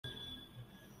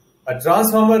A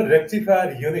transformer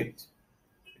rectifier unit.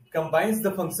 It combines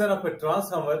the function of a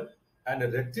transformer and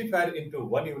a rectifier into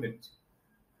one unit.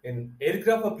 In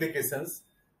aircraft applications,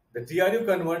 the TRU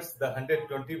converts the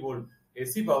 120-volt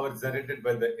AC power generated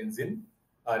by the engine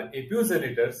or APU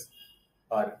generators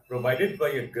are provided by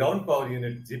a ground power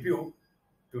unit GPU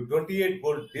to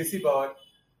 28-volt DC power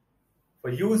for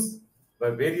use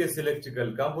by various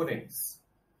electrical components.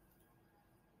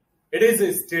 It is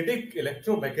a static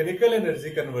electromechanical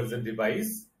energy conversion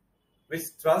device which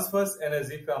transfers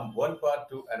energy from one part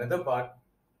to another part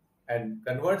and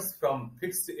converts from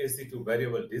fixed AC to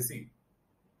variable DC.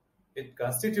 It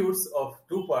constitutes of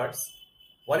two parts.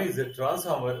 One is a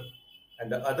transformer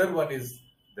and the other one is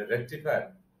the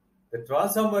rectifier. The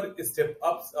transformer step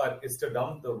ups or step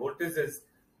down the voltages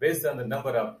based on the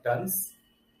number of turns.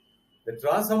 The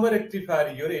transformer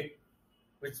rectifier unit,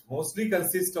 which mostly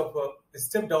consists of a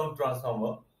step-down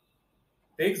transformer,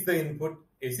 takes the input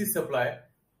AC supply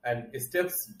and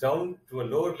steps down to a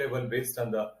lower level based on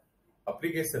the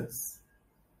applications.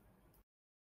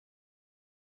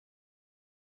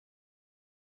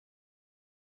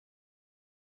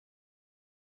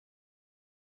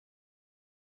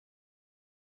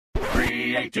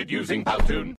 Created using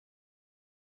Powtoon.